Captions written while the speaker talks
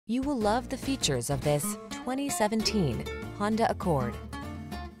You will love the features of this 2017 Honda Accord.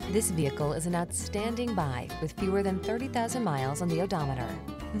 This vehicle is an outstanding buy with fewer than 30,000 miles on the odometer.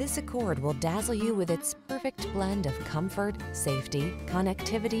 This Accord will dazzle you with its perfect blend of comfort, safety,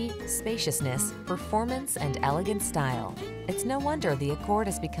 connectivity, spaciousness, performance, and elegant style. It's no wonder the Accord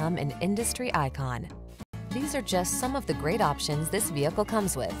has become an industry icon. These are just some of the great options this vehicle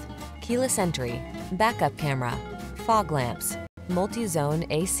comes with: keyless entry, backup camera, fog lamps, multi-zone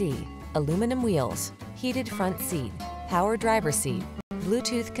AC, aluminum wheels, heated front seat, power driver seat,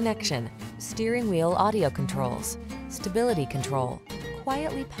 Bluetooth connection, steering wheel audio controls, stability control.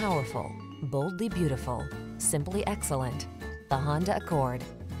 Quietly powerful, boldly beautiful, simply excellent. The Honda Accord.